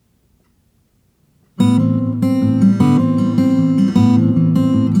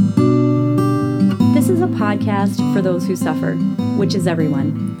podcast for those who suffer, which is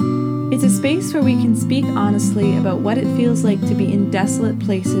everyone. It's a space where we can speak honestly about what it feels like to be in desolate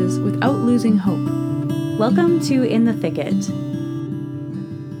places without losing hope. Welcome to In the Thicket.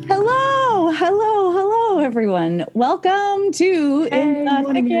 Hello, everyone. Welcome to In the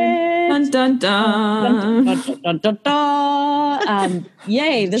Thicket. Dun, dun, dun. Dun, dun, dun, dun, dun.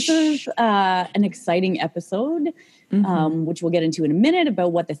 Yay, this is an exciting episode, which we'll get into in a minute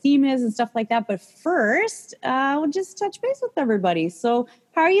about what the theme is and stuff like that. But first, we'll just touch base with everybody. So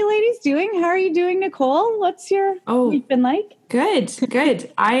how are you ladies doing? How are you doing, Nicole? What's your week been like? Good.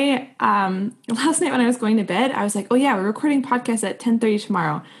 I last night when I was going to bed, I was like, oh yeah, we're recording podcast at 10:30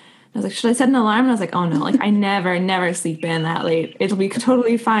 tomorrow. I was like, should I set an alarm? And I was like, oh no, like I never sleep in that late. It'll be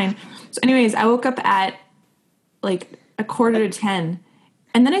totally fine. So anyways, I woke up at like 9:45,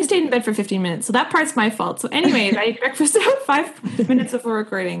 and then I stayed in bed for 15 minutes. So that part's my fault. So anyways, I ate breakfast about 5 minutes before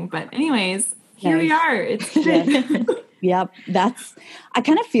recording. But anyways, here we are. It's Yep. I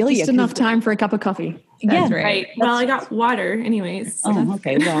kind of feel just enough time for a cup of coffee. That's right. Well, I got water anyways. So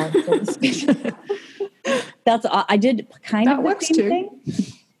okay. Well, I did kind of the same thing.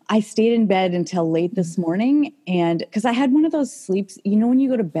 I stayed in bed until late this morning, and because I had one of those sleeps, you know, when you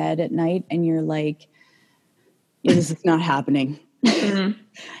go to bed at night and you're like, this is not happening. Mm-hmm.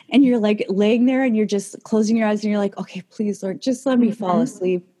 And you're like laying there and you're just closing your eyes and you're like, okay, please, Lord, just let me fall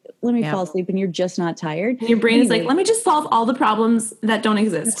asleep. Let me fall asleep, and you're just not tired. And your brain is like, let me just solve all the problems that don't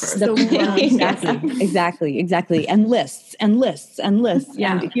exist first. Exactly. And lists.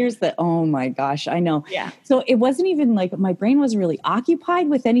 Yeah. And here's oh my gosh, I know. Yeah. So it wasn't even like my brain wasn't really occupied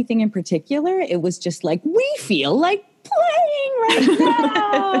with anything in particular. It was just like, we feel like playing right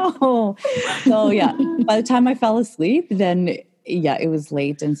now. So yeah, by the time I fell asleep, then it was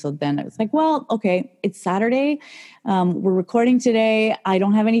late. And so then I was like, well, okay, it's Saturday. We're recording today. I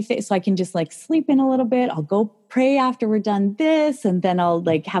don't have anything, so I can just like sleep in a little bit. I'll go pray after we're done this, and then I'll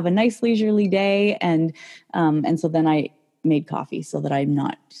like have a nice leisurely day. And so then I made coffee so that I'm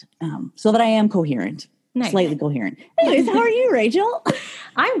not, so that I am coherent. Nice. Slightly coherent. Anyways, how are you, Rachel?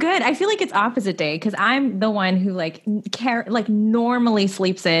 I'm good. I feel like it's opposite day because I'm the one who normally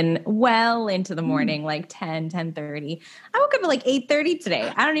sleeps in well into the morning, like 10:30. I woke up at like 8:30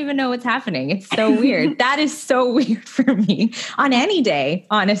 today. I don't even know what's happening. It's so weird. That is so weird for me on any day,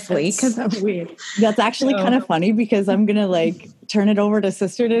 honestly. Because so weird. That's actually kind of funny because I'm going to like turn it over to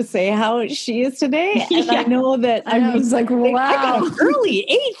sister to say how she is today. And I know that I was like, wow. I got up early,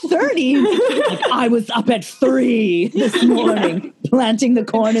 8:30. Like, I was up at 3 this morning planting the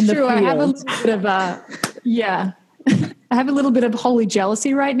corn in the field. I have a little bit of I have a little bit of holy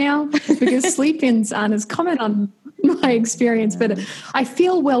jealousy right now because sleep-ins aren't as common on my experience, but I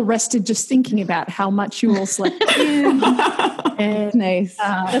feel well rested just thinking about how much you all slept in. And, nice.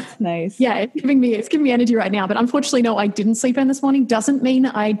 That's nice. Yeah, it's giving me energy right now. But unfortunately, no, I didn't sleep in this morning. Doesn't mean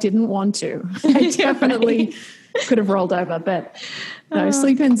I didn't want to. I definitely could have rolled over, but no,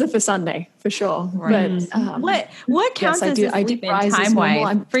 sleep-ins are for Sunday for sure. Right. But what counts as a sleep-in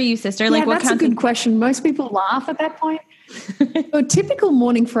time-wise for you, sister? Like, what that's a good question. Most people laugh at that point. So a typical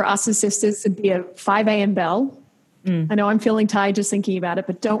morning for us as sisters would be a 5 a.m. bell. I know I'm feeling tired just thinking about it,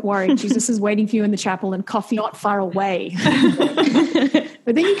 but don't worry. Jesus is waiting for you in the chapel and coffee not far away.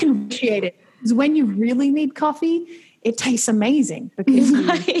 But then you can appreciate it. Because when you really need coffee, it tastes amazing because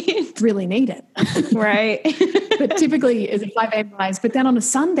you really need it. Right. But typically it's a 5 a.m. rise. But then on a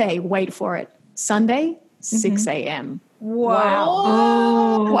Sunday, wait for it. Sunday, 6 a.m. Wow.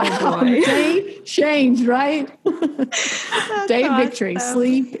 Oh, wow. Day change, right? Day of victory.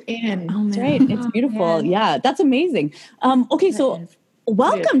 Sleep in. Oh, that's right. It's beautiful. Yeah, that's amazing. Okay, so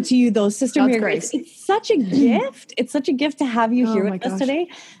welcome to you, though, Sister Mary Grace. It's such a gift. It's such a gift to have you here with us today.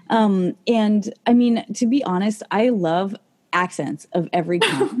 And I mean, to be honest, I love accents of every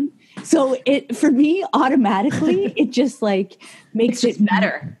kind. So for me, automatically, it just like makes it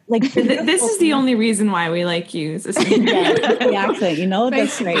better. Like this is the only reason why we like you. The accent, you know,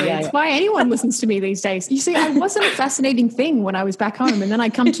 that's right. It's why anyone listens to me these days. You see, I wasn't a fascinating thing when I was back home, and then I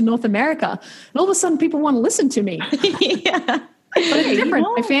come to North America, and all of a sudden, people want to listen to me. Yeah. But it's different.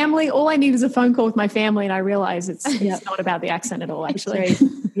 My family, all I need is a phone call with my family, and I realize it's not about the accent at all, actually. Right.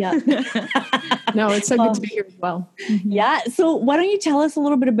 Yeah. No, it's so good to be here as well. Yeah. So why don't you tell us a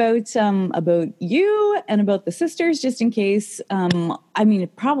little bit about you and about the sisters, just in case, I mean,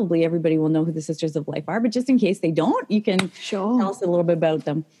 probably everybody will know who the Sisters of Life are, but just in case they don't, you can tell us a little bit about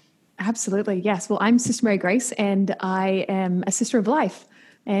them. Absolutely. Yes. Well, I'm Sister Mary Grace, and I am a Sister of Life.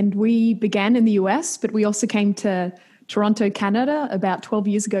 And we began in the US, but we also came to Toronto, Canada, about 12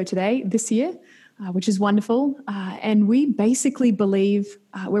 years ago this year. which is wonderful. And we basically believe,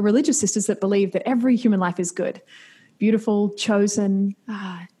 we're religious sisters that believe that every human life is good, beautiful, chosen,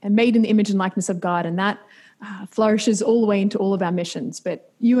 and made in the image and likeness of God. And that flourishes all the way into all of our missions.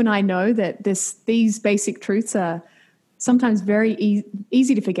 But you and I know that these basic truths are sometimes very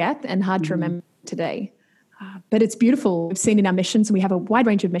easy to forget and hard to remember today. But it's beautiful. We've seen in our missions, and we have a wide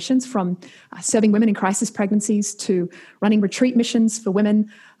range of missions, from serving women in crisis pregnancies to running retreat missions for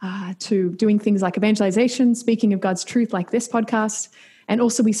women, to doing things like evangelization, speaking of God's truth like this podcast. And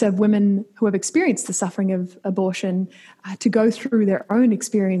also we serve women who have experienced the suffering of abortion to go through their own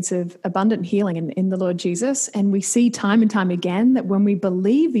experience of abundant healing in the Lord Jesus. And we see time and time again that when we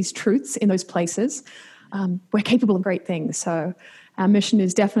believe these truths in those places, we're capable of great things. So our mission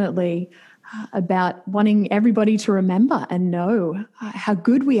is definitely about wanting everybody to remember and know how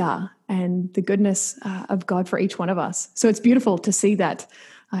good we are and the goodness of God for each one of us. So it's beautiful to see that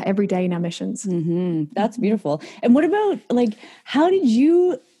every day in our missions. Mm-hmm. That's beautiful. And what about, like, how did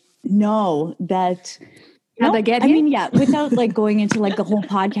you know that? How'd I get here? I mean, yeah, without like going into like the whole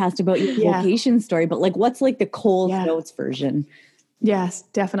podcast about your vocation story, but like, what's like the Coles Notes version? Yes,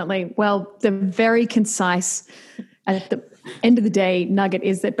 definitely. Well, the very concise, at the end of the day, nugget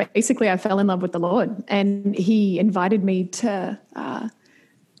is that basically I fell in love with the Lord, and he invited me to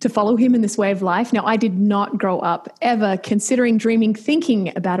follow him in this way of life. Now, I did not grow up ever considering, dreaming,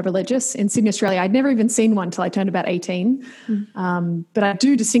 thinking about a religious in Sydney, Australia. I'd never even seen one till I turned about 18. But I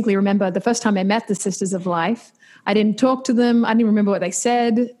do distinctly remember the first time I met the Sisters of Life. I didn't talk to them. I didn't remember what they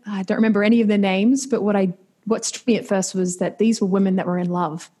said. I don't remember any of their names, but what struck me at first was that these were women that were in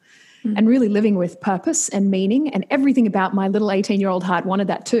love and really living with purpose and meaning, and everything about my little 18-year-old heart wanted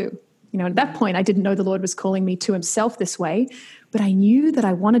that too. You know, at that point, I didn't know the Lord was calling me to himself this way, but I knew that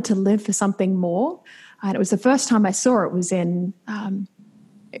I wanted to live for something more. And it was the first time I saw it was in a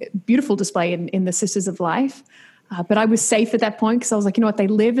beautiful display in the Sisters of Life. But I was safe at that point because I was like, you know what, they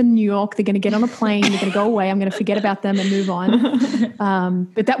live in New York. They're going to get on a plane. They're going to go away. I'm going to forget about them and move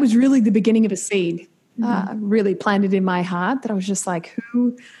on. But that was really the beginning of a seed, really planted in my heart, that I was just like,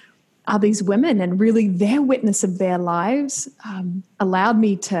 who are these women? And really their witness of their lives allowed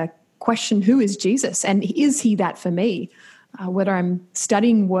me to question, who is Jesus? And is he that for me? Whether I'm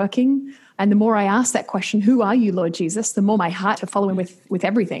studying, working, and the more I ask that question, who are you, Lord Jesus, the more my heart to follow him with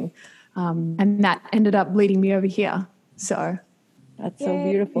everything. And that ended up leading me over here. So that's so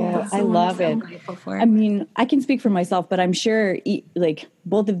beautiful. Yeah, I love it. I mean, I can speak for myself, but I'm sure like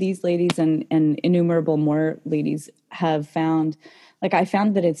both of these ladies and innumerable more ladies have found, like I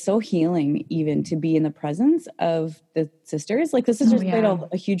found that it's so healing even to be in the presence of the sisters. Like the sisters played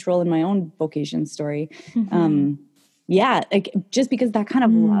a huge role in my own vocation story. Like just because that kind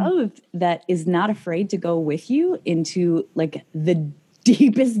of love that is not afraid to go with you into like the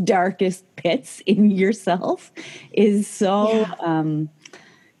deepest, darkest pits in yourself is so,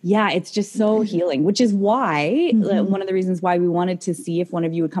 it's just so healing, which is why one of the reasons why we wanted to see if one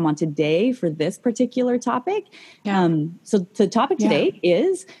of you would come on today for this particular topic. So the topic today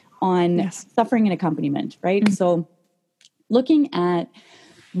is on suffering and accompaniment, right? So looking at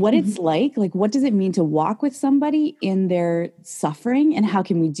what it's like what does it mean to walk with somebody in their suffering, and how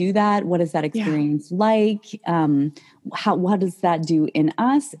can we do that? What is that experience like? What does that do in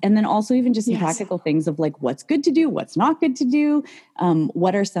us? And then also even just some practical things of like, what's good to do, what's not good to do.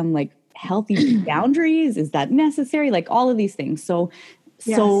 What are some like healthy boundaries? Is that necessary? Like all of these things. So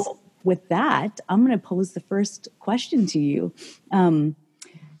with that, I'm going to pose the first question to you.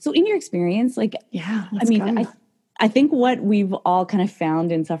 So in your experience, I think what we've all kind of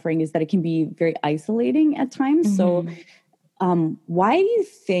found in suffering is that it can be very isolating at times. So why do you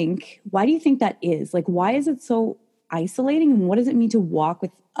think that is? Like, why is it so isolating, and what does it mean to walk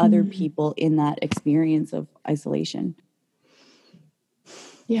with other people in that experience of isolation?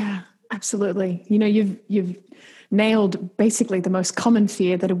 Yeah, absolutely. You know, you've nailed basically the most common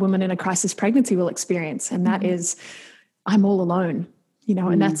fear that a woman in a crisis pregnancy will experience. And that is, I'm all alone. You know,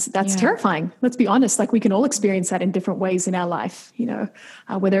 and that's terrifying. Let's be honest. Like we can all experience that in different ways in our life, you know,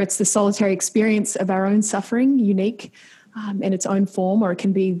 whether it's the solitary experience of our own suffering, unique in its own form, or it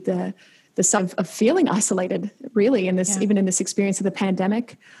can be the sort of feeling isolated really in this, even in this experience of the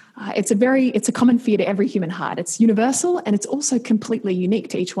pandemic. It's a common fear to every human heart. It's universal, and it's also completely unique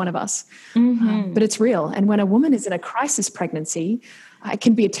to each one of us, but it's real. And when a woman is in a crisis pregnancy, it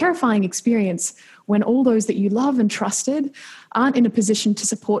can be a terrifying experience when all those that you love and trusted aren't in a position to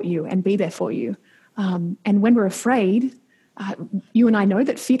support you and be there for you. And when we're afraid, you and I know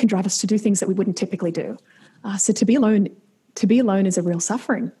that fear can drive us to do things that we wouldn't typically do. So to be alone is a real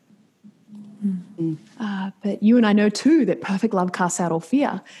suffering. But you and I know too that perfect love casts out all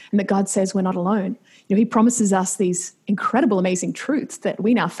fear, and that God says we're not alone. He promises us these incredible, amazing truths that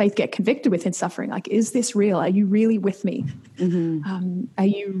we in our faith get convicted with in suffering. Like, is this real? Are you really with me? Are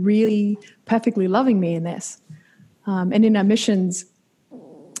you really perfectly loving me in this? And in our missions,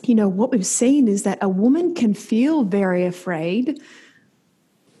 what we've seen is that a woman can feel very afraid,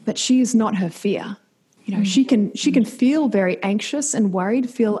 but she is not her fear. She can feel very anxious and worried,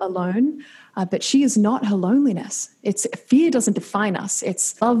 feel alone, but she is not her loneliness. It's fear doesn't define us.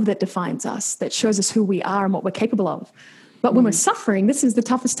 It's love that defines us, that shows us who we are and what we're capable of. But when we're suffering, this is the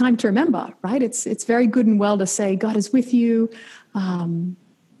toughest time to remember, right? It's very good and well to say God is with you.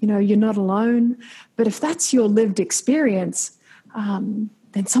 You're not alone. But if that's your lived experience,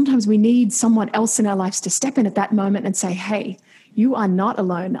 then sometimes we need someone else in our lives to step in at that moment and say, hey, you are not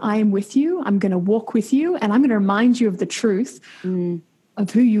alone. I am with you. I'm going to walk with you, and I'm going to remind you of the truth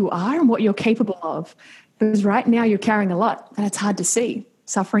of who you are and what you're capable of. Because right now you're carrying a lot, and it's hard to see.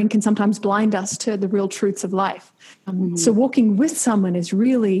 Suffering can sometimes blind us to the real truths of life. So walking with someone is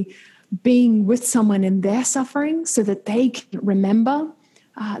really being with someone in their suffering so that they can remember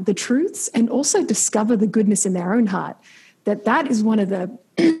the truths and also discover the goodness in their own heart. That is one of the,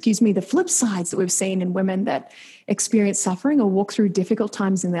 the flip sides that we've seen in women that experience suffering or walk through difficult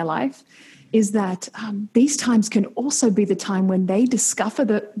times in their life, is that these times can also be the time when they discover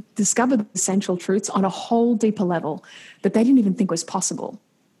the essential truths on a whole deeper level that they didn't even think was possible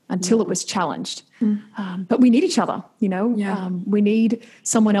until it was challenged. But we need each other, we need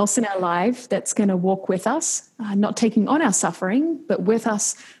someone else in our life that's going to walk with us, not taking on our suffering, but with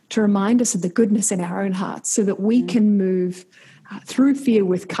us to remind us of the goodness in our own hearts so that we can move through fear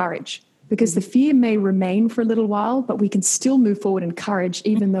with courage. Because the fear may remain for a little while, but we can still move forward in courage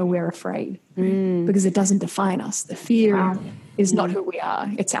even though we're afraid, because it doesn't define us. The fear is not who we are.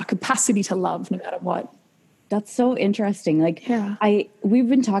 It's our capacity to love no matter what. That's so interesting. We've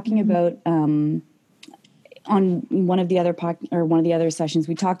been talking about on one of the other sessions,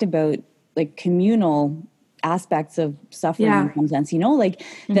 we talked about like communal aspects of suffering in some sense,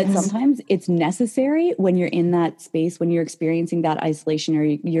 that sometimes it's necessary when you're in that space, when you're experiencing that isolation or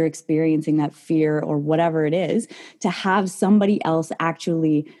you're experiencing that fear or whatever it is, to have somebody else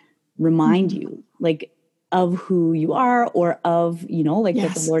actually remind you of who you are, or of, that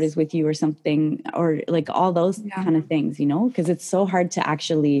the Lord is with you or something, or like all those kind of things, because it's so hard to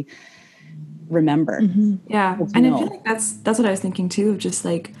actually remember. Yeah. And I feel like that's what I was thinking too, of just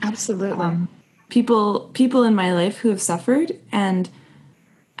like, absolutely. People in my life who have suffered, and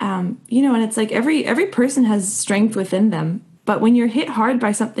and it's like every person has strength within them, but when you're hit hard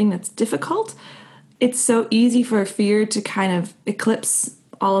by something that's difficult, it's so easy for fear to kind of eclipse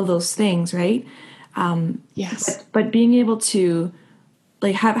all of those things, right? Yes. But being able to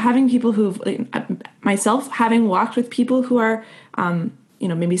having people who've myself having walked with people who are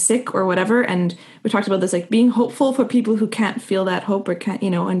maybe sick or whatever, and we talked about this, like being hopeful for people who can't feel that hope or can't,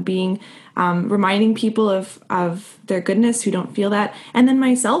 and being reminding people of their goodness who don't feel that, and then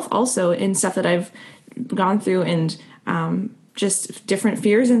myself also in stuff that I've gone through, and just different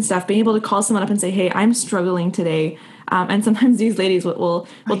fears and stuff, being able to call someone up and say, hey, I'm struggling today. And sometimes these ladies will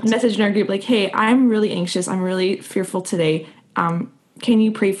message in our group like, hey, I'm really anxious, I'm really fearful today. Can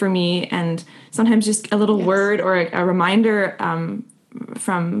you pray for me? And sometimes just a little word or a reminder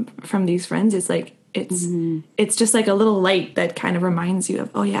from these friends is like, it's just like a little light that kind of reminds you of,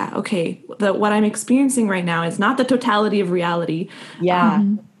 oh yeah, okay, what I'm experiencing right now is not the totality of reality.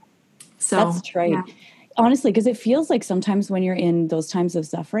 So that's right. Yeah. Honestly, because it feels like sometimes when you're in those times of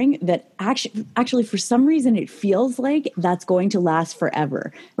suffering that actually for some reason it feels like that's going to last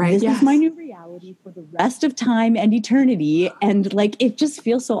forever. Right. This is my new reality for the rest of time and eternity. And like, it just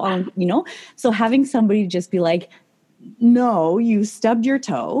feels so, so having somebody just be like, no, you stubbed your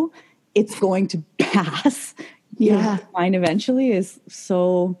toe, it's going to pass. Fine eventually is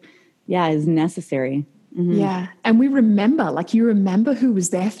necessary. Yeah. And we remember, you remember who was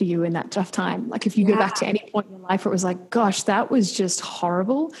there for you in that tough time. Like if you go back to any point in your life where it was like, gosh, that was just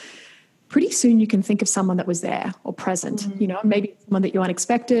horrible. Pretty soon you can think of someone that was there or present, maybe someone that you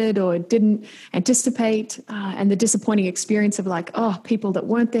unexpected or didn't anticipate, and the disappointing experience of like, oh, people that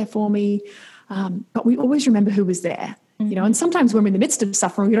weren't there for me. But we always remember who was there. And sometimes when we're in the midst of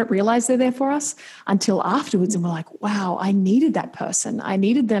suffering, we don't realize they're there for us until afterwards. And we're like, wow, I needed that person. I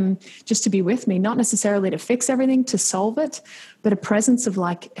needed them just to be with me, not necessarily to fix everything, to solve it, but a presence of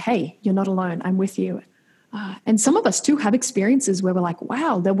like, hey, you're not alone. I'm with you. And some of us too have experiences where we're like,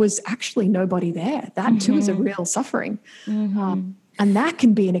 wow, there was actually nobody there. That too is a real suffering. And that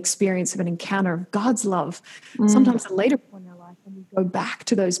can be an experience of an encounter of God's love. Sometimes a later point in our life when we go back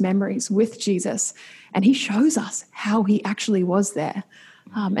to those memories with Jesus, and he shows us how he actually was there.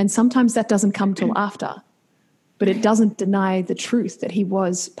 And sometimes that doesn't come till after, but it doesn't deny the truth that he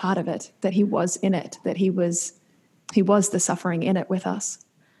was part of it, that he was in it, that he was the suffering in it with us.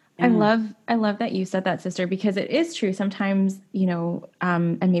 I love that you said that, sister, because it is true. Sometimes,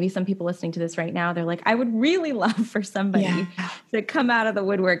 and maybe some people listening to this right now, they're like, I would really love for somebody to come out of the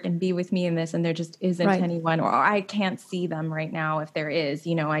woodwork and be with me in this. And there just isn't anyone, or I can't see them right now. If there is,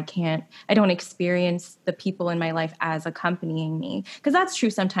 I don't experience the people in my life as accompanying me, because that's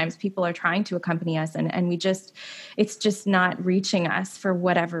true. Sometimes people are trying to accompany us and it's just not reaching us for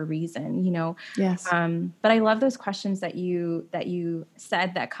whatever reason, Yes. But I love those questions that you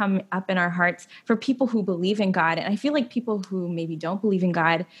said that come up in our hearts for people who believe in God. And I feel like people who maybe don't believe in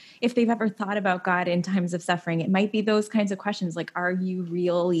God, if they've ever thought about God in times of suffering, it might be those kinds of questions like, are you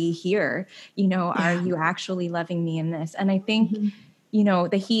really here? Are you actually loving me in this? And I think, we know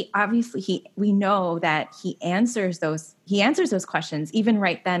that he answers those questions even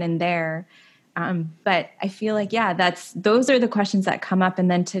right then and there. But I feel like, those are the questions that come up, and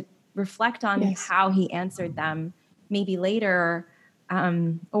then to reflect on how he answered them maybe later,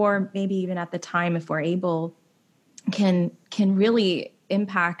 or maybe even at the time, if we're able, can really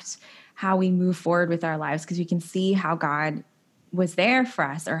impact how we move forward with our lives, because we can see how God was there for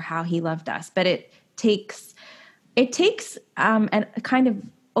us or how he loved us. But it takes a kind of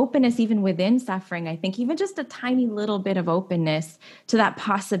openness even within suffering. I think even just a tiny little bit of openness to that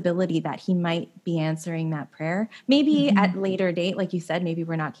possibility that he might be answering that prayer. Maybe at a later date, like you said, maybe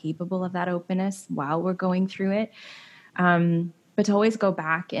we're not capable of that openness while we're going through it. But to always go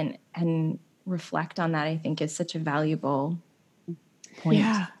back and reflect on that, I think, is such a valuable point.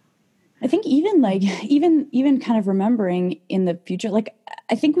 Yeah. I think even kind of remembering in the future, like,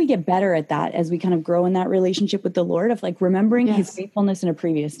 I think we get better at that as we kind of grow in that relationship with the Lord, of like remembering his faithfulness in a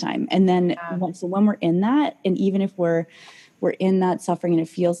previous time. And then when we're in that, and even if we're in that suffering and it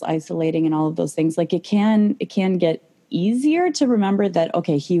feels isolating and all of those things, like it can get easier to remember that,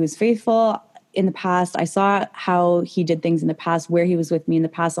 okay, he was faithful in the past. I saw how he did things in the past, where he was with me in the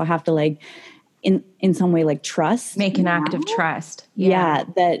past. So I have to like, in some way, like trust, make an act of trust.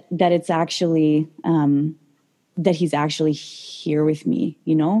 That it's actually, that he's actually here with me,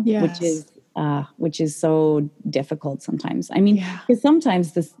 which is so difficult sometimes. I mean, because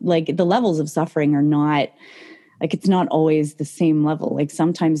sometimes this, like the levels of suffering are not, like, it's not always the same level. Like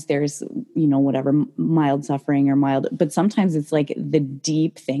sometimes there's, whatever, mild suffering or mild, but sometimes it's like the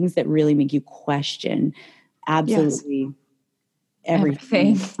deep things that really make you question absolutely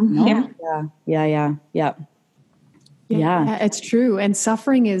everything. Yeah. It's true. And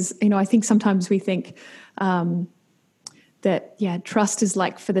suffering is, I think sometimes we think that, trust is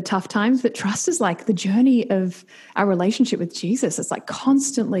like for the tough times, but trust is like the journey of our relationship with Jesus. It's like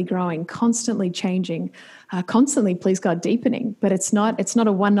constantly growing, constantly changing, constantly, please God, deepening. But it's not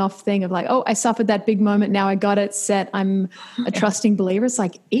a one-off thing of like, oh, I suffered that big moment, now I got it set, I'm a trusting believer. It's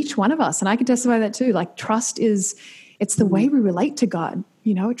like each one of us, and I can testify that too, like trust it's the way we relate to God,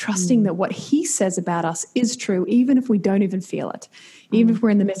 trusting that what he says about us is true, even if we don't even feel it, even if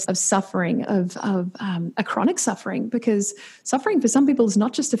we're in the midst of suffering, of a chronic suffering, because suffering for some people is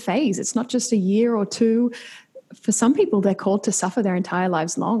not just a phase. It's not just a year or two. For some people, they're called to suffer their entire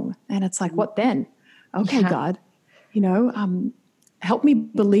lives long. And it's like, what then? Okay, God, help me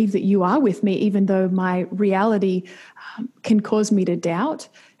believe that you are with me, even though my reality can cause me to doubt.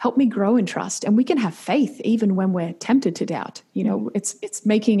 Help me grow in trust. And we can have faith even when we're tempted to doubt. It's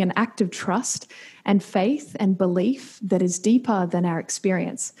making an act of trust and faith and belief that is deeper than our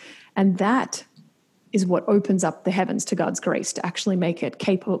experience. And that is what opens up the heavens to God's grace to actually make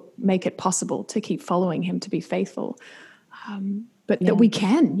it possible to keep following him, to be faithful. But that we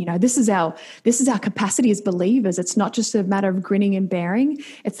can, this is our capacity as believers. It's not just a matter of grinning and bearing.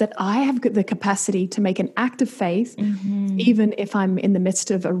 It's that I have the capacity to make an act of faith, even if I'm in the midst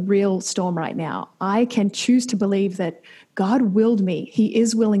of a real storm right now. I can choose to believe that God willed me. He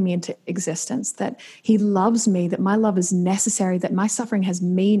is willing me into existence, that he loves me, that my love is necessary, that my suffering has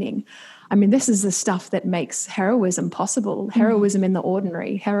meaning. I mean, this is the stuff that makes heroism possible, heroism in the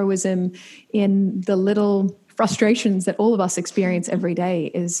ordinary, heroism in the little frustrations that all of us experience every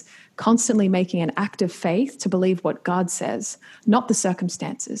day, is constantly making an act of faith to believe what God says, not the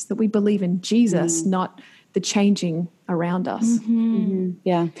circumstances, that we believe in Jesus, not the changing around us.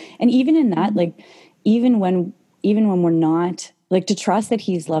 Yeah. And even in that, like, even when we're not, like, to trust that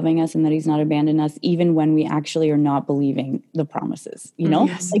he's loving us and that he's not abandoned us, even when we actually are not believing the promises,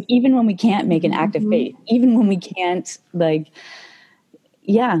 like even when we can't make an act of faith, even when we can't, like,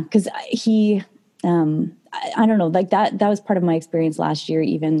 because I don't know, like that was part of my experience last year,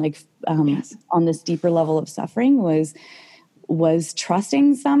 even like on this deeper level of suffering was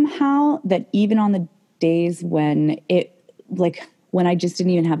trusting somehow that even on the days when when I just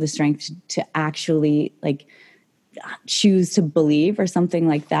didn't even have the strength to actually like choose to believe or something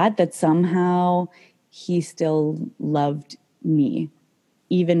like that, that somehow he still loved me,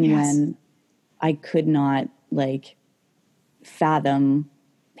 even when I could not like fathom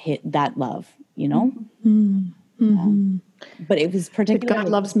that love, you know? Mm-hmm. But it was particularly that God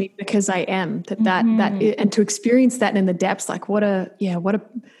loves me because I am and to experience that in the depths, like what an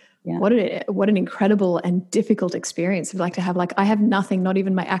incredible and difficult experience. Like to have, like, I have nothing, not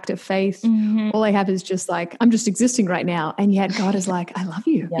even my active faith. All I have is just like, I'm just existing right now. And yet God is like, I love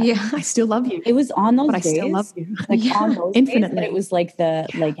you. Yeah. I still love you. It was on those but days, I still love you. like on those infinitely. days, that it was like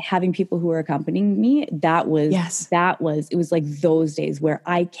like having people who were accompanying me. It was like those days where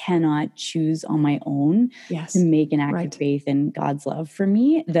I cannot choose on my own to make an act of faith in God's love for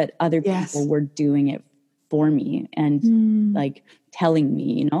me, that other people were doing it for me and like telling me,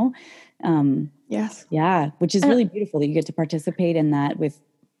 you know? Which is really beautiful that you get to participate in that with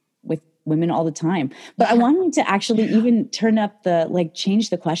women all the time. But I wanted to actually even turn up change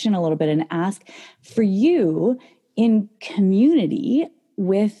the question a little bit and ask, for you in community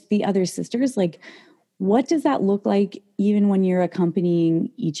with the other sisters, like, what does that look like even when you're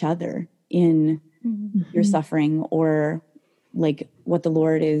accompanying each other in your suffering, or like what the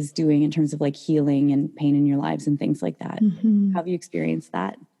Lord is doing in terms of like healing and pain in your lives and things like that? How have you experienced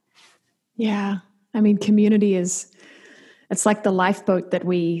that? Yeah. I mean, community it's like the lifeboat that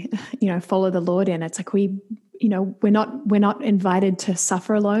we, follow the Lord in. It's like we're not invited to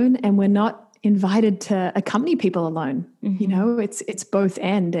suffer alone, and we're not invited to accompany people alone. It's both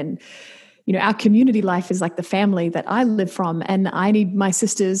end. And, our community life is like the family that I live from, and I need my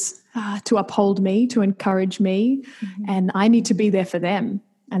sisters to uphold me, to encourage me, and I need to be there for them.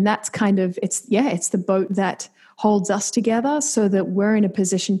 And that's kind of, it's the boat that holds us together so that we're in a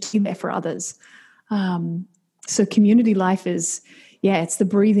position to be there for others. So community life is, it's the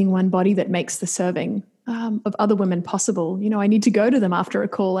breathing one body that makes the serving of other women possible. I need to go to them after a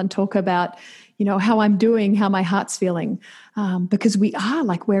call and talk about, how I'm doing, how my heart's feeling, because we are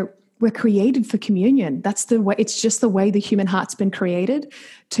like, we're created for communion. That's the way. It's just the way the human heart's been created,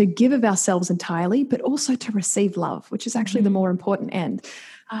 to give of ourselves entirely, but also to receive love, which is actually the more important end.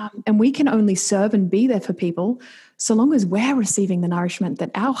 And we can only serve and be there for people so long as we're receiving the nourishment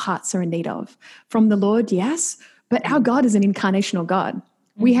that our hearts are in need of from the Lord, yes, but our God is an incarnational God.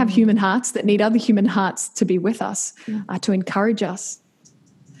 We have human hearts that need other human hearts to be with us, to encourage us.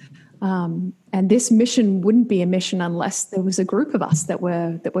 And this mission wouldn't be a mission unless there was a group of us that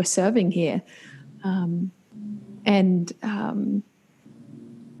were serving here.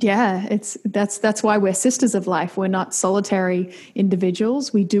 That's why we're sisters of life. We're not solitary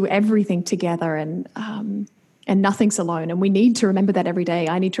individuals. We do everything together, and nothing's alone. And we need to remember that every day.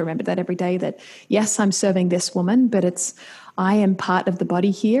 I need to remember that every day, that yes, I'm serving this woman, but I am part of the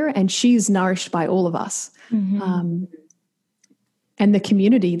body here, and she's nourished by all of us. And the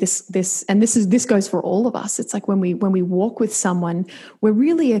community, this goes for all of us. It's like when we walk with someone, we're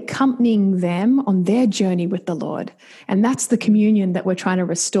really accompanying them on their journey with the Lord. And that's the communion that we're trying to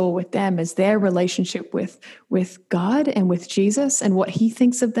restore with them, is their relationship with God and with Jesus and what he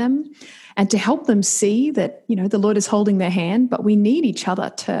thinks of them, and to help them see that, the Lord is holding their hand, but we need each other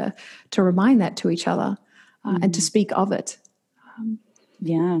to remind that to each other and to speak of it.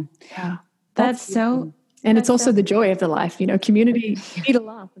 That's so... And it's also the joy of the life, community. You need to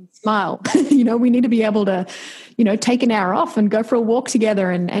laugh and smile. We need to be able to, take an hour off and go for a walk together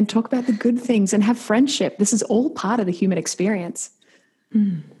and talk about the good things and have friendship. This is all part of the human experience.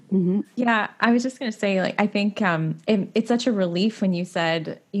 Mm-hmm. Yeah, I was just going to say, like, I think it's such a relief when you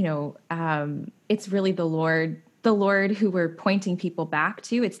said, it's really the Lord who we're pointing people back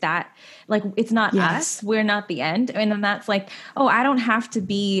to. It's that, like, it's not us. We're not the end. And then that's like, oh, I don't have to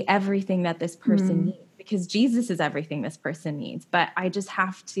be everything that this person needs, because Jesus is everything this person needs. But I just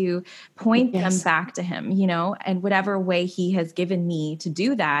have to point them back to him, and whatever way he has given me to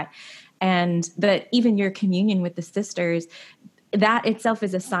do that. And that even your communion with the sisters, that itself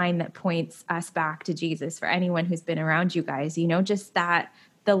is a sign that points us back to Jesus for anyone who's been around you guys, just that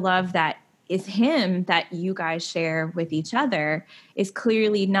the love that is him that you guys share with each other is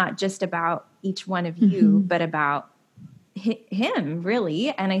clearly not just about each one of you, but about him,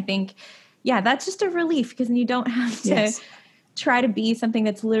 really. And I think, that's just a relief, because you don't have to try to be something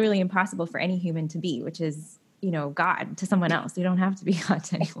that's literally impossible for any human to be, which is, God to someone else. You don't have to be God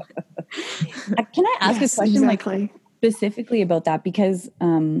to anyone. Can I ask a question specifically about that? Because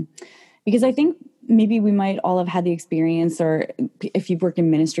I think maybe we might all have had the experience, or if you've worked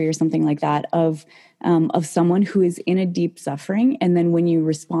in ministry or something like that, of someone who is in a deep suffering. And then when you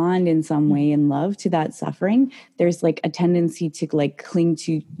respond in some way in love to that suffering, there's like a tendency to like cling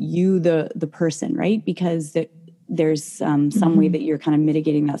to you, the person, right? Because there's some way that you're kind of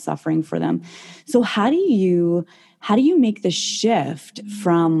mitigating that suffering for them. So how do you make the shift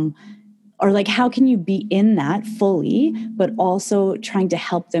from, or like, how can you be in that fully, but also trying to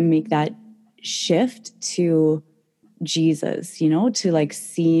help them make that shift to Jesus, to like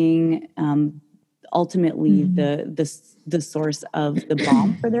seeing ultimately the source of the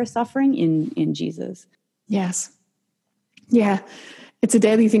balm for their suffering in Jesus? Yes. Yeah. It's a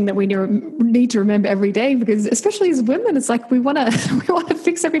daily thing that we need to remember every day, because especially as women, it's like we want to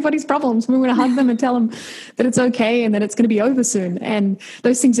fix everybody's problems. We want to hug them and tell them that it's okay and that it's going to be over soon. And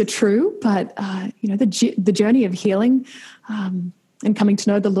those things are true, but the journey of healing and coming to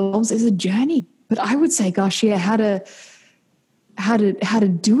know the Lord is a journey. But I would say, gosh, yeah, how to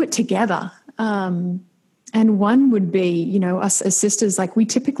do it together. And one would be, us as sisters, like we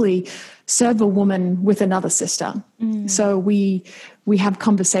typically serve a woman with another sister. So we have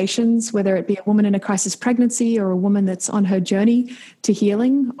conversations, whether it be a woman in a crisis pregnancy or a woman that's on her journey to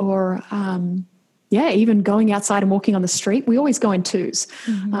healing, or even going outside and walking on the street. We always go in twos.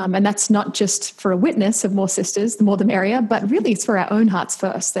 And that's not just for a witness of more sisters, the more the merrier, but really it's for our own hearts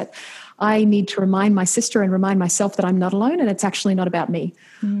first, that I need to remind my sister and remind myself that I'm not alone, and it's actually not about me.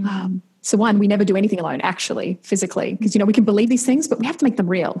 So one, we never do anything alone, actually, physically, because, we can believe these things, but we have to make them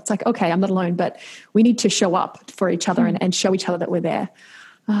real. It's like, okay, I'm not alone, but we need to show up for each other and show each other that we're there.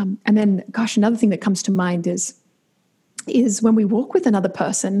 And then, gosh, another thing that comes to mind is when we walk with another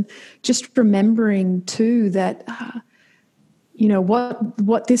person, just remembering too that,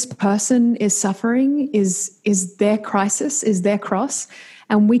 what this person is suffering is their crisis, is their cross,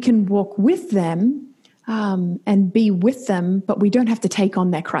 and we can walk with them and be with them, but we don't have to take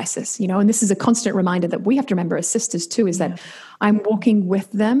on their crisis, and this is a constant reminder that we have to remember as sisters too, is that I'm walking with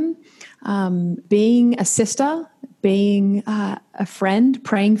them, being a sister, being a friend,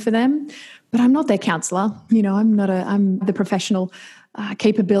 praying for them, but I'm not their counselor. I'm the professional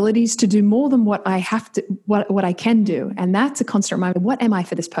capabilities to do more than what I have to, what I can do. And that's a constant reminder. What am I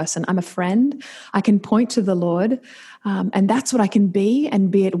for this person? I'm a friend. I can point to the Lord, and that's what I can be, and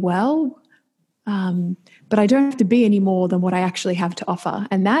be it well. But I don't have to be any more than what I actually have to offer.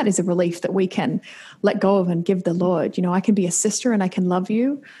 And that is a relief that we can let go of and give the Lord. I can be a sister and I can love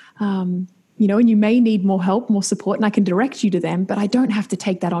you, and you may need more help, more support, and I can direct you to them, but I don't have to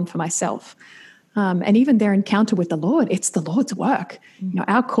take that on for myself. And even their encounter with the Lord, it's the Lord's work.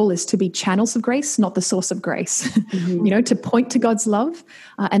 Our call is to be channels of grace, not the source of grace. To point to God's love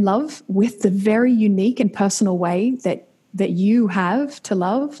and love with the very unique and personal way that you have to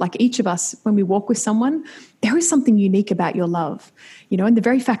love. Like each of us, when we walk with someone, there is something unique about your love, and the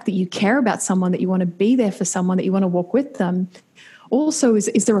very fact that you care about someone, that you want to be there for someone, that you want to walk with them, also is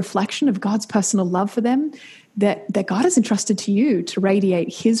the reflection of God's personal love for them, that God has entrusted to you to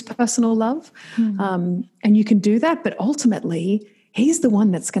radiate his personal love. And you can do that, but ultimately he's the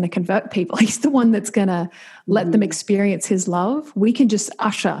one that's going to convert people. He's the one that's going to let them experience his love. We can just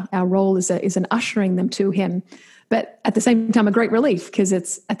usher. Our role is an ushering them to him. But at the same time, a great relief, because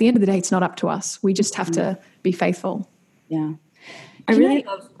it's at the end of the day, it's not up to us. We just have to be faithful. Yeah. I really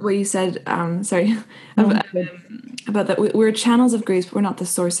love what you said, about that we're channels of grace, but we're not the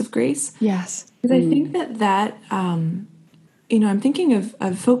source of grace. Yes. Because I think that I'm thinking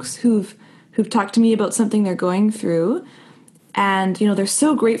of folks who've talked to me about something they're going through, and, they're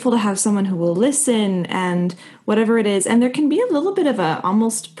so grateful to have someone who will listen and whatever it is. And there can be a little bit of a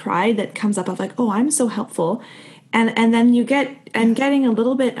almost pride that comes up of like, oh, I'm so helpful. And then you getting a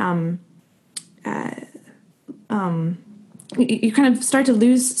little bit, you kind of start to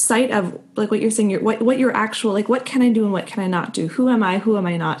lose sight of like what you're saying, what your actual, like, what can I do and what can I not do? Who am I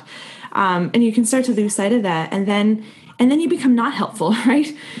not? And you can start to lose sight of that. And then you become not helpful,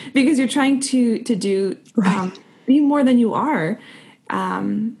 right? Because you're trying to do, be more than you are.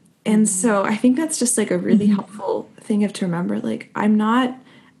 And so I think that's just like a really helpful thing to remember. Like,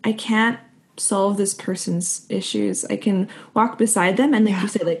 I can't solve this person's issues. I can walk beside them and, like you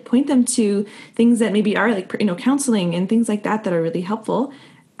said, like point them to things that maybe are like, counseling and things like that are really helpful.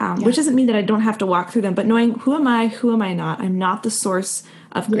 Which doesn't mean that I don't have to walk through them, but knowing who am I not? I'm not the source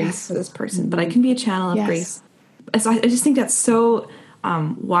of grace for this person, but I can be a channel of grace. So I just think that's so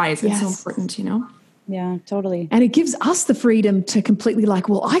wise and so important, Yeah, totally. And it gives us the freedom to completely like,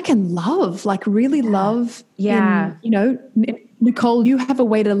 well, I can love, like really love. Yeah. Nicole, you have a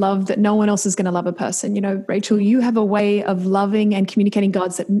way to love that no one else is going to love a person. You know, Rachel, you have a way of loving and communicating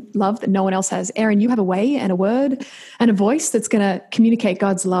God's love that no one else has. Erin, you have a way and a word and a voice that's going to communicate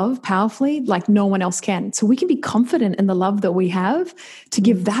God's love powerfully like no one else can. So we can be confident in the love that we have to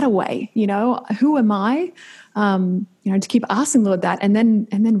give that away. You know, who am I? You know, to keep asking Lord that, and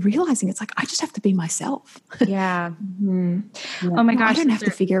then realizing it's like, I just have to be myself. Yeah. Oh my gosh. I don't have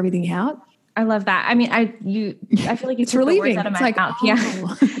to figure everything out. I love that. I mean, I feel like you It's took relieving. the words out of It's my like, mouth.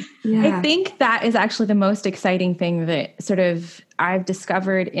 oh. Yeah. I think that is actually the most exciting thing that sort of I've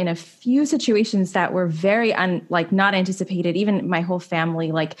discovered in a few situations that were very not anticipated, even my whole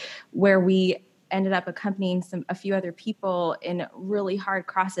family, like where we ended up accompanying a few other people in really hard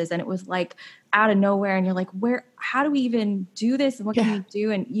crosses. And it was like out of nowhere. And you're like, how do we even do this? And what can we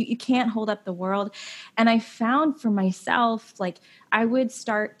do? And you can't hold up the world. And I found for myself, like I would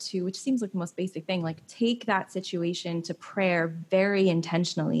start to, which seems like the most basic thing, like take that situation to prayer very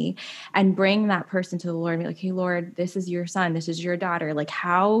intentionally and bring that person to the Lord and be like, hey, Lord, this is your son, this is your daughter. Like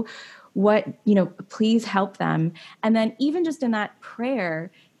please help them. And then even just in that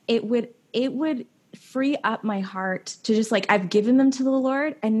prayer, it would free up my heart to just like, I've given them to the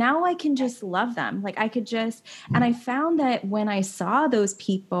Lord and now I can just love them. Like and I found that when I saw those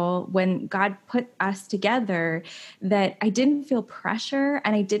people, when God put us together, that I didn't feel pressure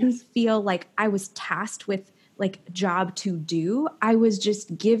and I didn't feel like I was tasked with like job to do. I was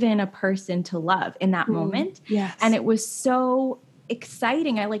just given a person to love in that moment. Yes. And it was so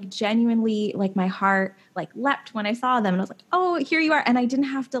exciting. I like genuinely, like my heart like leapt when I saw them and I was like, oh, here you are. And I didn't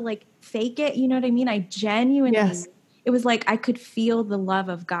have to like fake it. You know what I mean? I genuinely, it was like, I could feel the love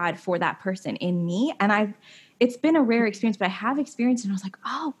of God for that person in me. And it's been a rare experience, but I have experienced it. And I was like,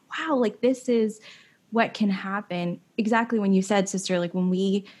 oh, wow. Like this is what can happen. Exactly when you said, sister, like when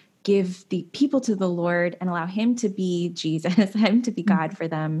we give the people to the Lord and allow him to be Jesus, him to be God for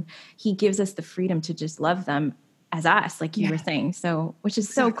them, he gives us the freedom to just love them as us, like you were saying. So, which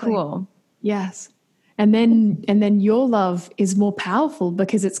is so cool. Yes. And then your love is more powerful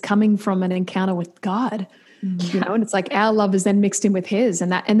because it's coming from an encounter with God, you know, and it's like our love is then mixed in with his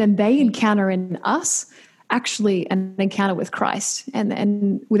and then they encounter in us actually an encounter with Christ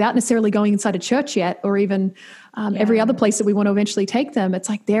and without necessarily going inside a church yet, or even every other place that we want to eventually take them. It's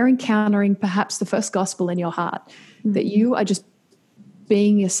like they're encountering perhaps the first gospel in your heart, that you are just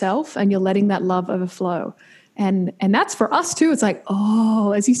being yourself and you're letting that love overflow. And that's for us too. It's like,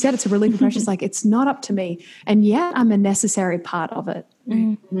 oh, as you said, it's a relief and pressure. It's like, it's not up to me. And yet I'm a necessary part of it.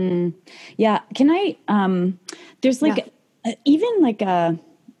 Mm-hmm. Yeah. Can I, there's like, even like I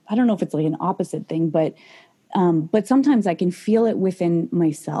don't know if it's like an opposite thing, but sometimes I can feel it within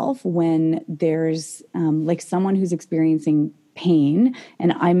myself when there's like someone who's experiencing pain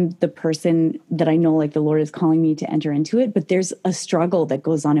and I'm the person that I know like the Lord is calling me to enter into it, but there's a struggle that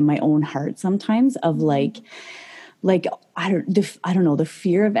goes on in my own heart sometimes of like I don't know, the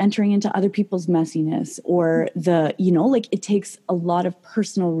fear of entering into other people's messiness, or the, you know, like it takes a lot of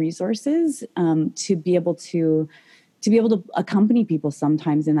personal resources to be able to accompany people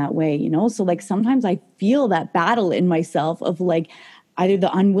sometimes in that way, you know? So like sometimes I feel that battle in myself of like either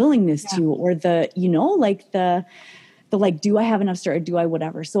the unwillingness to, or the, you know, like the like, do I have enough strength or do I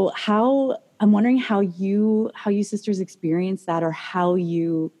whatever? So I'm wondering how you sisters experience that, or how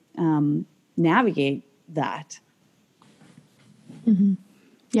you navigate that. Mm-hmm.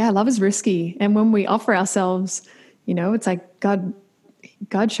 Yeah, love is risky. And when we offer ourselves, you know, it's like God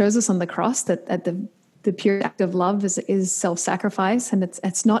shows us on the cross that at the pure act of love is self-sacrifice, and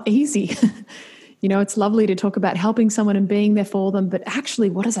it's not easy. You know, it's lovely to talk about helping someone and being there for them, but actually,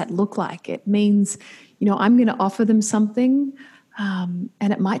 what does that look like? It means, you know, I'm going to offer them something, and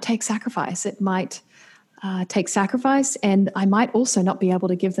it might take sacrifice. It might take sacrifice, and I might also not be able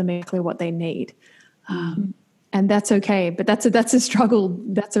to give them exactly what they need. And that's okay, but that's a struggle.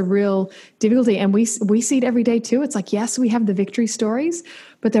 That's a real difficulty. And we see it every day too. It's like, yes, we have the victory stories,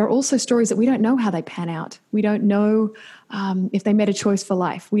 but there are also stories that we don't know how they pan out. We don't know if they made a choice for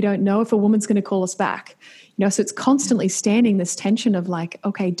life. We don't know if a woman's going to call us back. You know, so it's constantly standing this tension of like,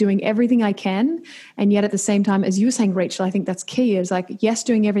 okay, doing everything I can. And yet at the same time, as you were saying, Rachel, I think that's key, is like, yes,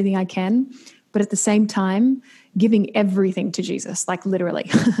 doing everything I can, but at the same time, giving everything to Jesus, like literally.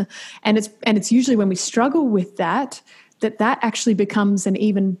 and it's usually when we struggle with that actually becomes an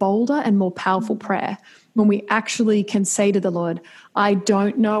even bolder and more powerful prayer, when we actually can say to the Lord, I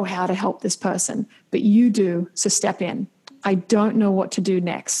don't know how to help this person, but you do, so step in. I don't know what to do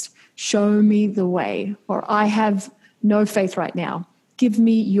next. Show me the way. Or I have no faith right now. Give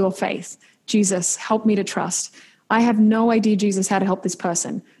me your faith. Jesus, help me to trust. I have no idea, Jesus, how to help this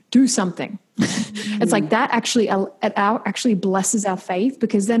person. Do something. It's like that actually blesses our faith,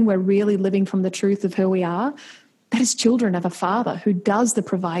 because then we're really living from the truth of who we are. That is children of a father who does the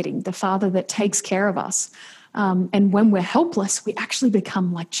providing, the father that takes care of us. And when we're helpless, we actually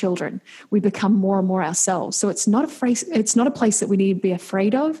become like children. We become more and more ourselves. So it's not a place that we need to be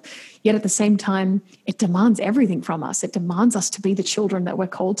afraid of. Yet at the same time, it demands everything from us. It demands us to be the children that we're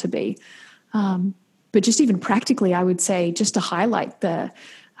called to be. But just even practically, I would say, just to highlight the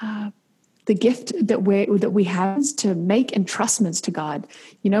gift that we have is to make entrustments to God.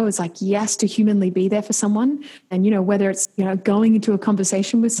 It's like, yes, to humanly be there for someone. And, whether it's, going into a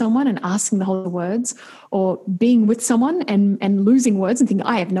conversation with someone and asking the whole words, or being with someone and losing words and thinking,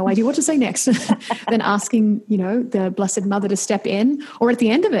 I have no idea what to say next. Then asking, the Blessed Mother to step in, or at the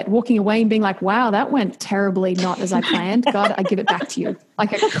end of it, walking away and being like, wow, that went terribly not as I planned. God, I give it back to you.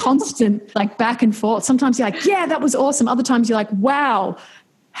 Like a constant, back and forth. Sometimes you're like, yeah, that was awesome. Other times you're like, wow,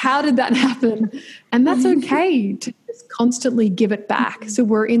 how did that happen? And that's okay to just constantly give it back. So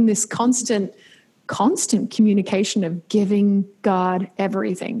we're in this constant communication of giving God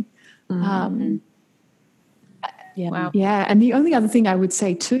everything. Wow. Yeah. And the only other thing I would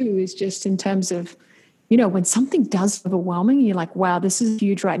say too is just in terms of, when something does overwhelming, you're like, wow, this is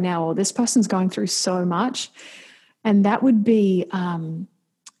huge right now, or this person's going through so much. And that would be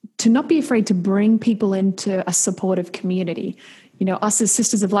to not be afraid to bring people into a supportive community. Us as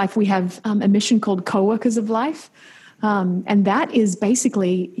Sisters of Life, we have a mission called Co-workers of Life. And that is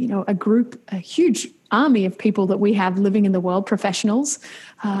basically, a huge army of people that we have living in the world, professionals,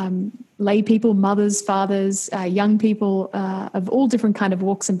 lay people, mothers, fathers, young people of all different kind of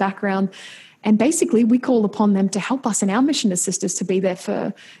walks and background. And basically, we call upon them to help us in our mission as sisters to be there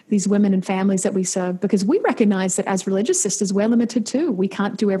for these women and families that we serve, because we recognize that as religious sisters, we're limited too. We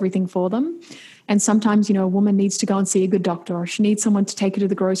can't do everything for them. And sometimes, a woman needs to go and see a good doctor, or she needs someone to take her to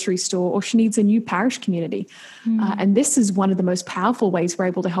the grocery store, or she needs a new parish community. And this is one of the most powerful ways we're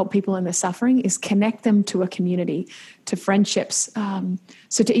able to help people in their suffering, is connect them to a community, to friendships.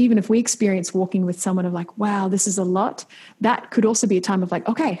 So to even if we experience walking with someone of like, wow, this is a lot, that could also be a time of like,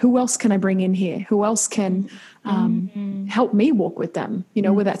 okay, who else can I bring in here? Who else can help me walk with them?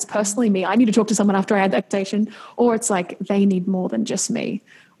 Whether that's personally me, I need to talk to someone after I had that conversation, or it's like they need more than just me.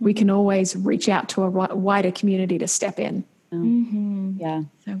 We can always reach out to a wider community to step in. Yeah.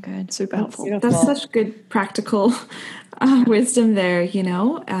 So good. Super helpful. That's such good practical wisdom there,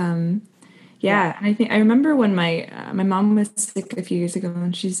 And I remember when my mom was sick a few years ago,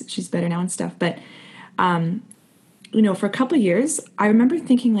 and she's better now and stuff. But, for a couple of years, I remember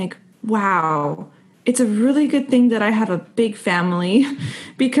thinking like, wow, it's a really good thing that I have a big family,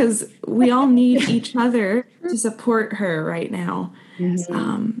 because we all need each other to support her right now.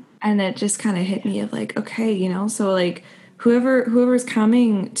 And it just kind of hit me of like, okay, so like whoever's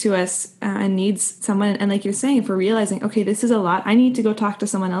coming to us and needs someone, and like you're saying, if we're realizing, okay, this is a lot, I need to go talk to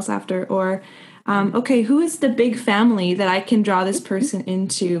someone else after, or okay, who is the big family that I can draw this person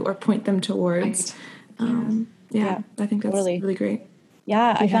into or point them towards? I think that's really great.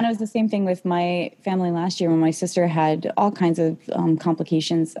 Yeah, I found it was the same thing with my family last year when my sister had all kinds of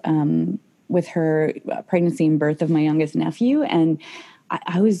complications with her pregnancy and birth of my youngest nephew. And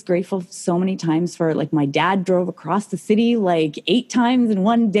I was grateful so many times for, like, my dad drove across the city like 8 times in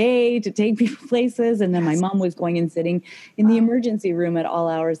one day to take people places. And then my mom was going and sitting in the emergency room at all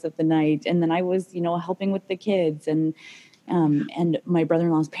hours of the night. And then I was, helping with the kids, and my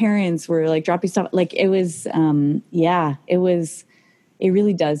brother-in-law's parents were like dropping stuff. Like it was, it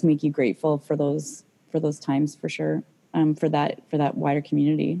really does make you grateful for those times, for sure. For that wider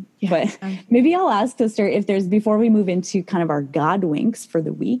community. Yeah. But maybe I'll ask Sister if there's, before we move into kind of our God winks for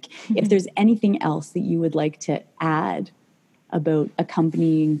the week, if there's anything else that you would like to add about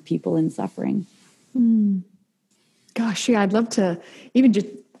accompanying people in suffering. Gosh, yeah, I'd love to even just,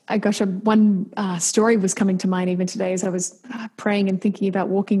 one story was coming to mind even today as I was praying and thinking about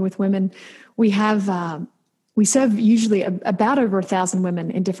walking with women. We have, we serve usually about over 1,000 women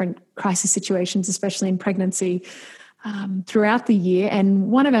in different crisis situations, especially in pregnancy, throughout the year. And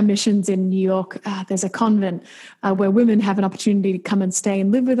one of our missions in New York, there's a convent where women have an opportunity to come and stay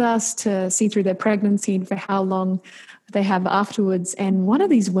and live with us, to see through their pregnancy and for how long they have afterwards. And one of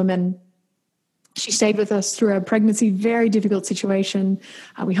these women, she stayed with us through her pregnancy, very difficult situation.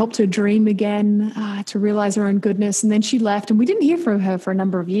 We helped her dream again, to realize her own goodness. And then she left, and we didn't hear from her for a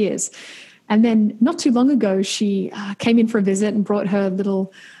number of years. And then not too long ago, she came in for a visit and brought her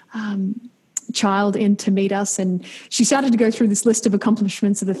little child in to meet us, and she started to go through this list of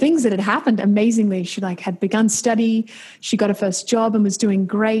accomplishments of the things that had happened amazingly. She had begun study, she got her first job and was doing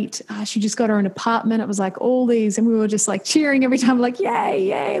great. She just got her an apartment. It was like all these, and we were just like cheering every time, like yay,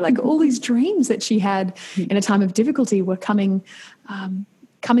 yay! Like all these dreams that she had in a time of difficulty were coming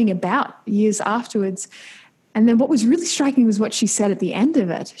about years afterwards. And then what was really striking was what she said at the end of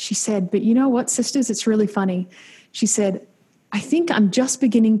it. She said, "But you know what, sisters, it's really funny." She said, "I think I'm just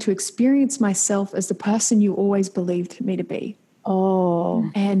beginning to experience myself as the person you always believed me to be." Oh.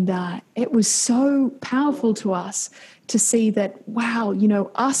 And it was so powerful to us to see that, wow,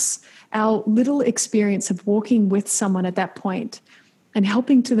 our little experience of walking with someone at that point and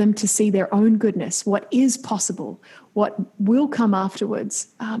helping to them to see their own goodness, what is possible, what will come afterwards,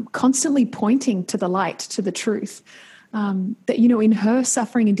 constantly pointing to the light, to the truth. That, in her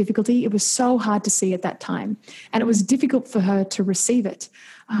suffering and difficulty, it was so hard to see at that time. And it was difficult for her to receive it.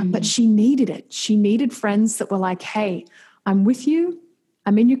 But she needed it. She needed friends that were like, hey, I'm with you.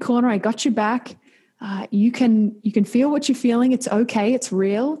 I'm in your corner. I got your back. You can feel what you're feeling. It's okay. It's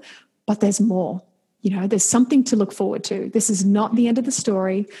real. But there's more. There's something to look forward to. This is not the end of the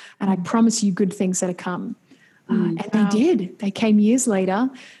story. And I promise you good things that are come. And they did. They came years later.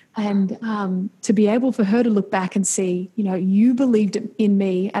 And to be able for her to look back and see, you believed in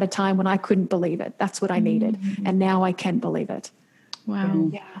me at a time when I couldn't believe it. That's what I needed. And now I can believe it. Wow.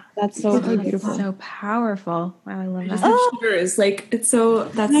 Yeah. That's so beautiful. So powerful. Wow, I love that. Shivers. It's so,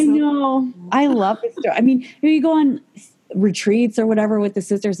 that's I so, know. I love this story. I mean, you go on retreats or whatever with the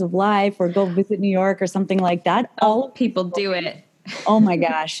Sisters of Life or go visit New York or something like that. All people do it. Oh my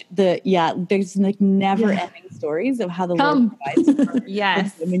gosh. There's never ending stories of how the Lord provides for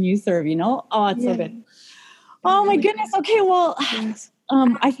Yes. the women you serve, Oh, it's so good. Oh my goodness. Okay. Well,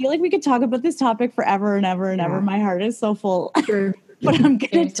 I feel like we could talk about this topic forever and ever and ever. My heart is so full. Sure. But I'm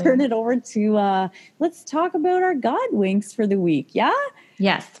going to turn it over to, let's talk about our God winks for the week. Yeah?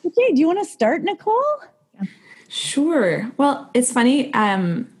 Yes. Okay. Do you want to start, Nicole? Sure. Well, it's funny.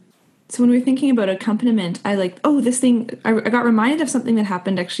 So when we were thinking about accompaniment, I got reminded of something that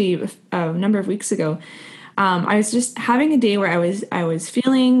happened actually a number of weeks ago. I was just having a day where I was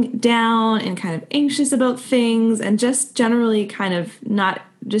feeling down and kind of anxious about things and just generally kind of not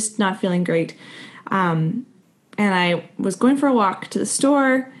feeling great. And I was going for a walk to the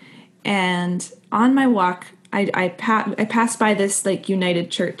store, and on my walk, I passed by this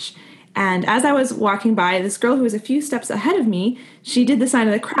United Church. And as I was walking by, this girl who was a few steps ahead of me, she did the sign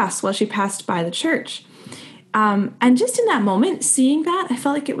of the cross while she passed by the church. And just in that moment, seeing that, I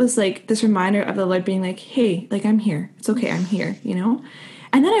felt like it was this reminder of the Lord being like, hey, I'm here. It's okay. I'm here, And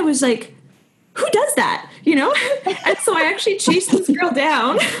then I was like, who does that? And so I actually chased this girl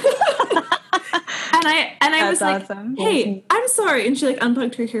down. and I was like, awesome. Hey, I'm sorry. And she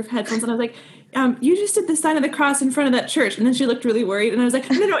unplugged her headphones, and I was like, you just did the sign of the cross in front of that church. And then she looked really worried, and I was like,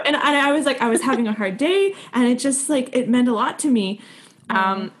 no. And I was like, I was having a hard day, and it just it meant a lot to me.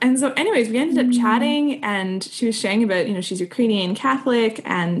 And so anyways, we ended up chatting, and she was sharing about, she's Ukrainian Catholic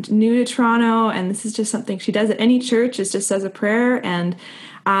and new to Toronto. And this is just something she does at any church, is just says a prayer. And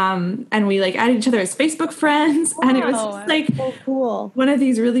we added each other as Facebook friends. Wow. And it was just so cool. One of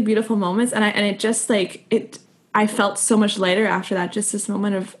these really beautiful moments. And it just I felt so much lighter after that, just this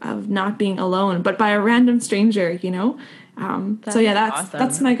moment of not being alone, but by a random stranger,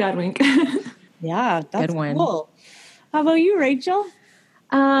 that's my God wink. Yeah, that's good one. Cool. How about you, Rachel?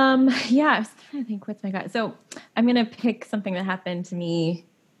 I was trying to think what's my God. So I'm going to pick something that happened to me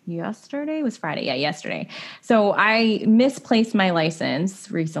yesterday. It was Friday. Yeah, yesterday. So I misplaced my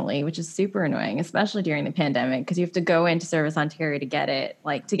license recently, which is super annoying, especially during the pandemic, because you have to go into Service Ontario to get it,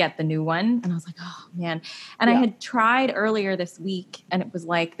 to get the new one. And I was like, oh man. And I had tried earlier this week, and it was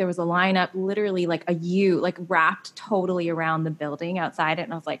there was a lineup, literally a U, wrapped totally around the building outside it.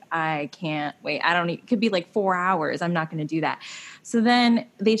 And I was like, I can't wait. It could be 4 hours. I'm not going to do that. So then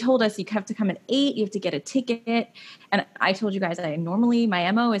they told us you have to come at 8, you have to get a ticket. And I told you guys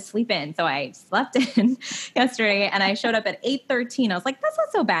my MO is sleep in. So I slept in yesterday, and I showed up at 8:13. I was like, that's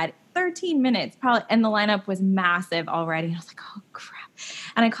not so bad. 13 minutes probably. And the lineup was massive already. And I was like, oh crap.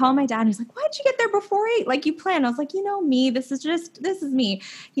 And I called my dad, and he's like, why'd you get there before 8? You planned. I was like, me, this is me.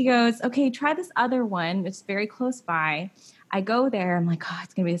 He goes, okay, try this other one. It's very close by. I go there. I'm like, oh,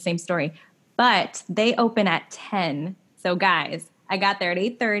 it's going to be the same story. But they open at 10. So guys, I got there at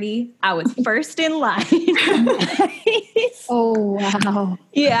 8:30. I was first in line. Oh, wow.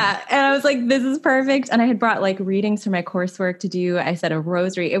 Yeah. And I was like, this is perfect. And I had brought readings for my coursework to do. I said a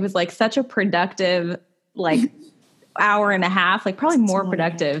rosary. It was such a productive, hour and a half, probably more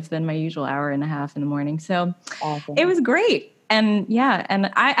productive than my usual hour and a half in the morning. So It was great. And yeah, and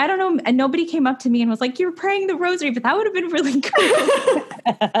I don't know, and nobody came up to me and was like, "You're praying the rosary," but that would have been really cool.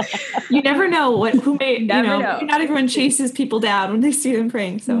 You never know who may, Never know. not everyone chases people down when they see them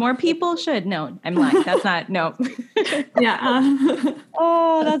praying. So More people should. No, I'm lying. That's not, no. yeah.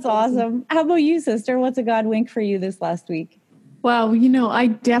 Oh, that's awesome. How about you, sister? What's a God wink for you this last week? Well, I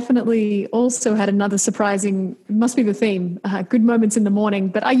definitely also had another surprising, it must be the theme, good moments in the morning.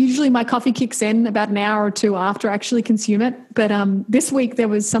 But my coffee kicks in about an hour or two after I actually consume it. But this week there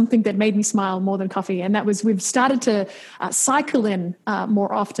was something that made me smile more than coffee. And that was we've started to cycle in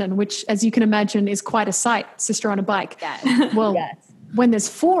more often, which, as you can imagine, is quite a sight, sister on a bike. Yes. Well, Yes. when there's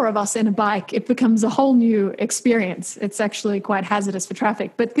 4 of us in a bike, it becomes a whole new experience. It's actually quite hazardous for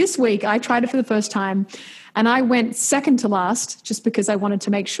traffic. But this week I tried it for the first time and I went second to last just because I wanted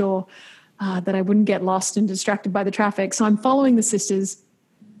to make sure that I wouldn't get lost and distracted by the traffic. So I'm following the sisters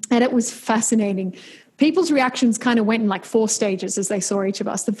and it was fascinating. People's reactions kind of went in like 4 stages as they saw each of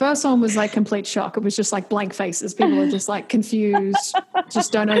us. The first one was like complete shock. It was just like blank faces. People are just like confused,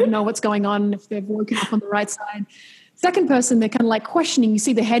 just don't even know what's going on if they've woken up on the right side. Second person, they're kind of like questioning. You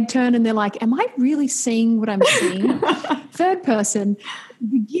see the head turn and they're like, am I really seeing what I'm seeing? Third person,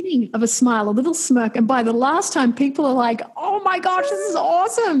 beginning of a smile, a little smirk. And by the last time, people are like, oh my gosh, this is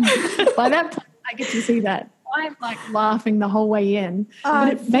awesome. By that point, I get to see that. I'm like laughing the whole way in.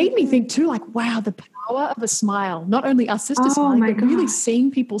 But it made me think too, like, wow, the power of a smile. Not only our sisters smiling, but really seeing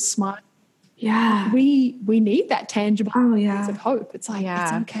people smile. Yeah. We need that tangible sense of hope. It's like,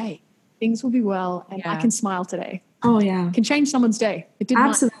 it's okay. Things will be well. And I can smile today. Oh yeah. Can change someone's day. It did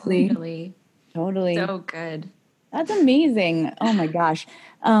Absolutely. Totally. So good. That's amazing. Oh my gosh.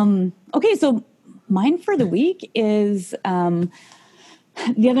 Okay, so mine for the week is the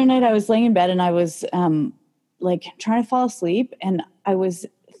other night I was laying in bed and I was like trying to fall asleep and I was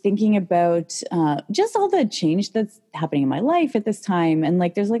thinking about just all the change that's happening in my life at this time. And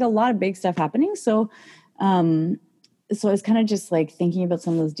like there's like a lot of big stuff happening. So I was kind of just like thinking about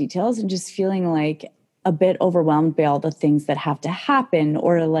some of those details and just feeling like a bit overwhelmed by all the things that have to happen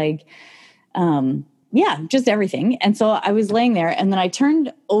or like, just everything. And so I was laying there and then I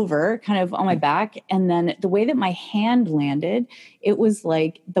turned over kind of on my back. And then the way that my hand landed, it was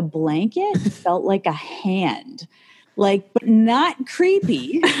like the blanket felt like a hand, like, but not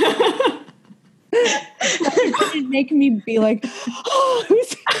creepy. It didn't make me be like, oh,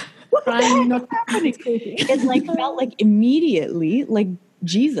 it like felt like immediately like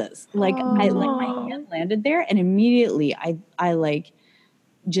Jesus, like I like my hand landed there and immediately I like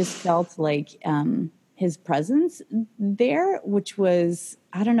just felt like his presence there, which was,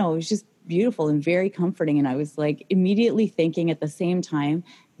 I don't know, it was just beautiful and very comforting. And I was like immediately thinking at the same time,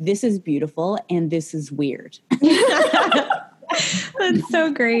 this is beautiful and this is weird. That's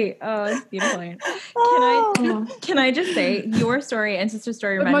so great. Oh, it's beautiful. Can I just say your story and sister's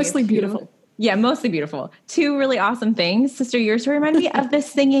story reminded me mostly beautiful. Yeah, mostly beautiful. 2 really awesome things. Sister, your story reminded me of The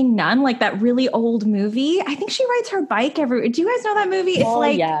Singing Nun, like that really old movie. I think she rides her bike everywhere. Do you guys know that movie?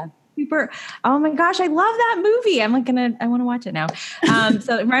 It's super. Oh my gosh, I love that movie. I'm like I want to watch it now.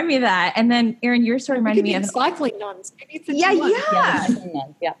 So it reminded me of that. And then Erin, your story reminded me of cycling nuns. Yeah.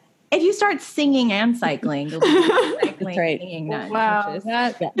 If you start singing and cycling, you'll be cycling, right. Singing nuns. Wow,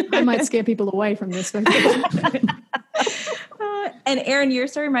 that might scare people away from this. And Erin, your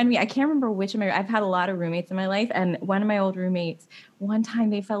story reminded me, I can't remember which of my, I've had a lot of roommates in my life. And one of my old roommates, one time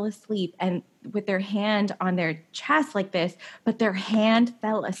they fell asleep and with their hand on their chest like this, but their hand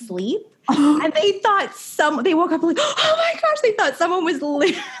fell asleep. And they thought they woke up like, oh my gosh, they thought someone was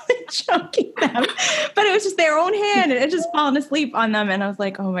literally choking them. But it was just their own hand and it just fallen asleep on them. And I was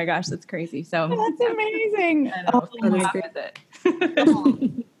like, oh my gosh, that's crazy. So that's amazing. I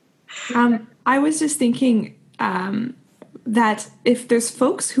know. I was just thinking that if there's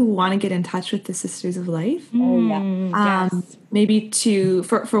folks who want to get in touch with the Sisters of Life, maybe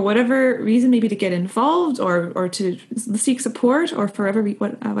for whatever reason, maybe to get involved or to seek support or for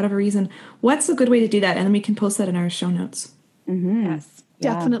whatever reason, what's a good way to do that? And then we can post that in our show notes. Mm-hmm. Yes.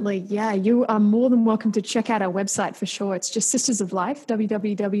 Definitely. Yeah. You are more than welcome to check out our website for sure. It's just Sisters of Life,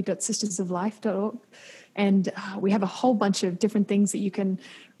 www.sistersoflife.org. And we have a whole bunch of different things that you can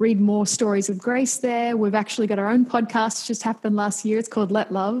read more stories of grace there. We've actually got our own podcast, just happened last year. It's called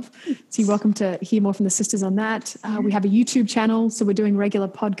Let Love. So you're welcome to hear more from the sisters on that. We have a YouTube channel. So we're doing regular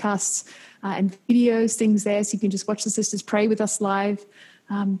podcasts and videos, things there. So you can just watch the sisters pray with us live.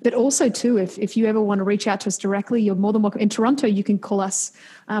 But also too, if you ever want to reach out to us directly, you're more than welcome. In Toronto, you can call us.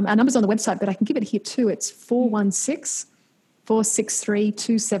 Our number's on the website, but I can give it here too. It's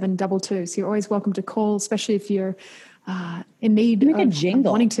 416-463-2722. So you're always welcome to call, especially if you're in need of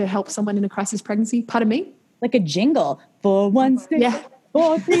wanting to help someone in a crisis pregnancy. Pardon me? like a jingle. 416. Yeah.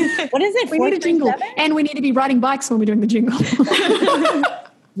 436. What is it? We need a jingle. 437? And we need to be riding bikes when we're doing the jingle.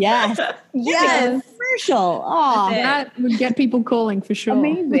 Yes. Yes. Commercial. Oh, That would get people calling for sure.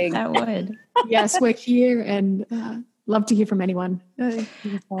 amazing. That would. Yes, we're here and love to hear from anyone.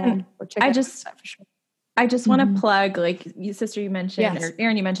 Or check I out just- our website for sure. I just want to plug, like you, sister, you mentioned, Yes. or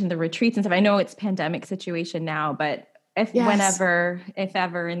Erin, you mentioned the retreats and stuff. I know it's pandemic situation now, but if ever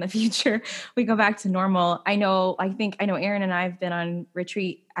in the future we go back to normal, I know Erin and I have been on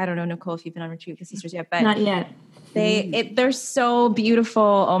retreat. I don't know, Nicole, if you've been on retreat with the sisters yet, but Not yet. they're so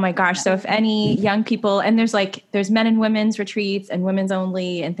beautiful. Oh my gosh. So if any young people, and there's men and women's retreats and women's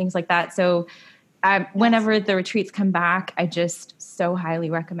only and things like that. So whenever the retreats come back, I just so highly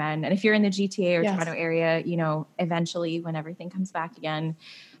recommend. And if you're in the GTA or Yes. Toronto area, eventually when everything comes back again,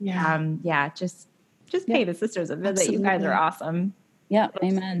 just pay the sisters a visit. You guys are awesome. Yeah.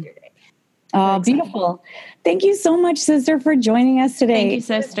 Amen. Oh, beautiful. Thank you so much, sister, for joining us today. Thank you,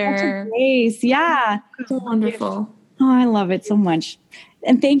 sister. Grace. Yeah. So wonderful. Oh, I love it so much.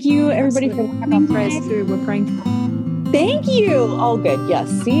 And thank you, everybody, for Absolutely. listening. Prayers too. We're praying for Thank you. Oh, good. Yes.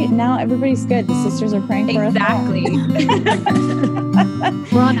 See, now everybody's good. The sisters are praying for us. Exactly.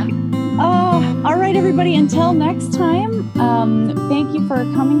 Rana. Oh, all right, everybody. Until next time, thank you for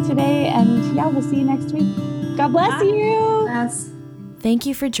coming today. And yeah, we'll see you next week. God bless you. Yes. Thank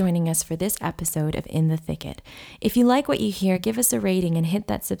you for joining us for this episode of In the Thicket. If you like what you hear, give us a rating and hit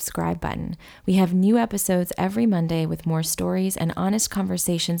that subscribe button. We have new episodes every Monday with more stories and honest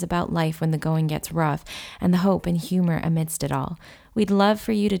conversations about life when the going gets rough and the hope and humor amidst it all. We'd love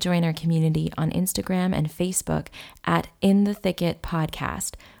for you to join our community on Instagram and Facebook at In the Thicket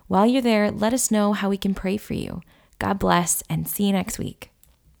Podcast. While you're there, let us know how we can pray for you. God bless and see you next week.